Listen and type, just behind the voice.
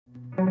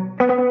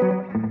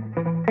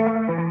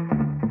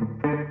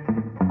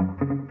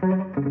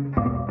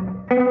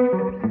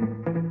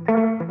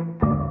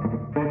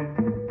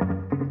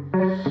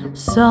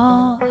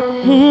saw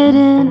it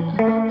in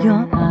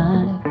your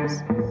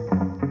eyes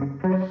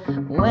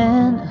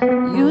when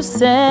you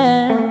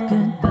said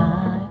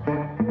goodbye.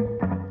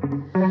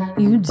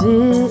 You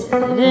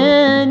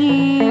didn't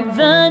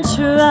even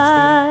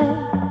try,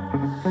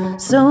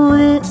 so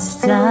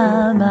this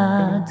time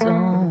I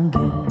don't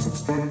get.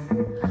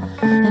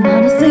 And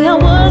honestly, I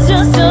was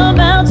just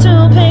about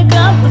to pick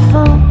up the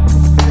phone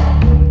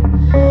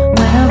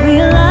when I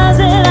realized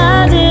that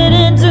I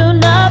didn't do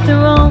nothing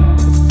wrong.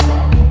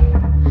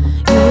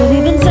 You would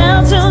even tell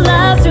two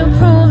lies to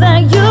prove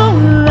that you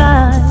were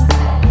right.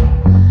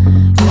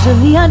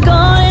 Usually I'd go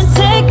and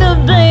take the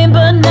blame,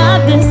 but not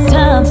this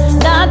time,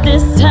 not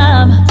this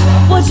time.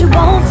 What you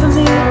want from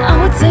me? I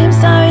would say I'm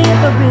sorry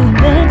if I really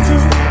meant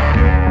it.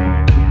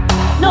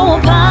 No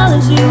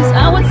apologies,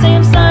 I would say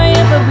I'm sorry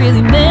if I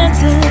really meant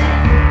it.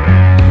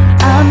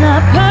 I'm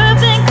not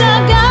perfect, I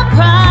got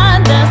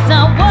pride, that's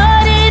not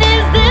what it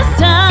is this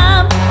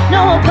time.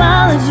 No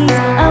apologies,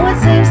 I would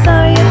say I'm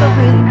sorry if I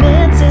really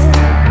meant it.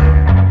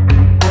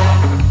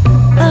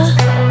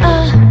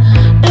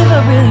 If I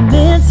really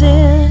meant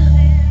it.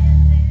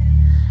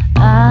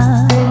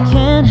 I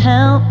can't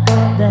help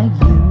that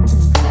you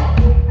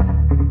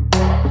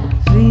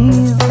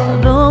feel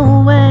the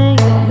way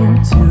you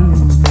do.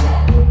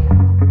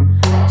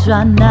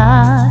 Try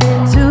not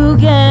to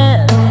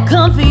get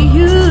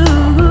confused,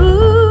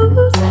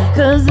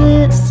 'cause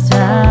this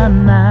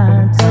time I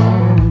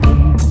don't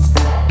get.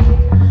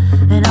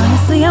 And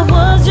honestly, I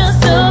was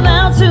just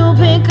about to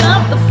pick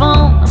up the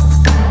phone,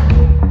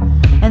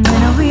 and then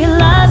I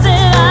realized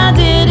that I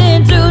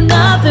didn't do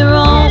nothing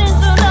wrong.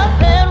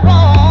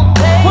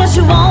 What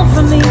you want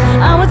from me?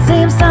 I would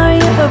say I'm sorry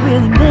if I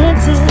really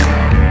meant it.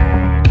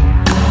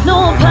 No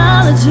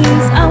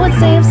apologies, I would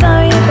say I'm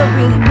sorry if I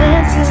really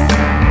meant it.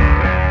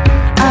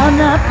 I'm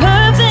not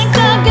perfect,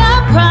 I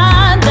got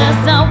pride,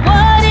 that's not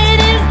what it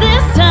is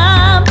this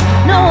time.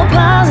 No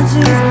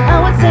apologies, I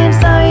would say I'm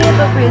sorry if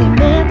I really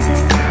meant it.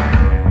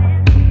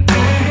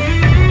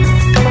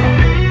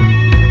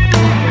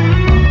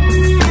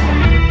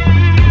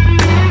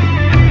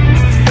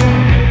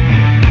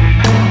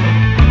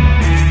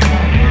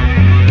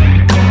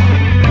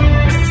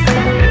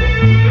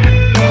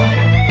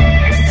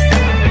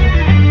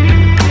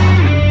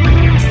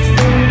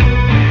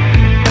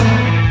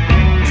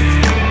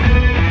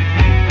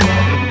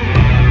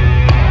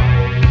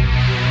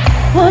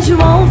 What you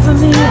want from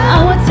me?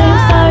 I would say I'm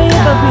sorry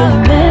if I really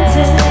meant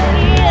it.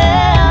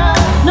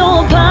 No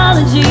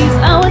apologies,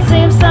 I would say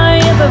I'm sorry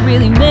if I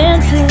really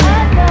meant it.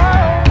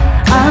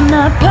 I'm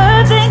not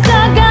perfect,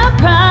 I got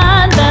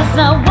pride, that's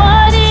not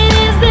what it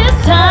is this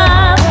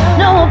time.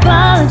 No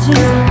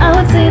apologies, I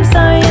would say I'm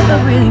sorry if I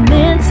really meant it.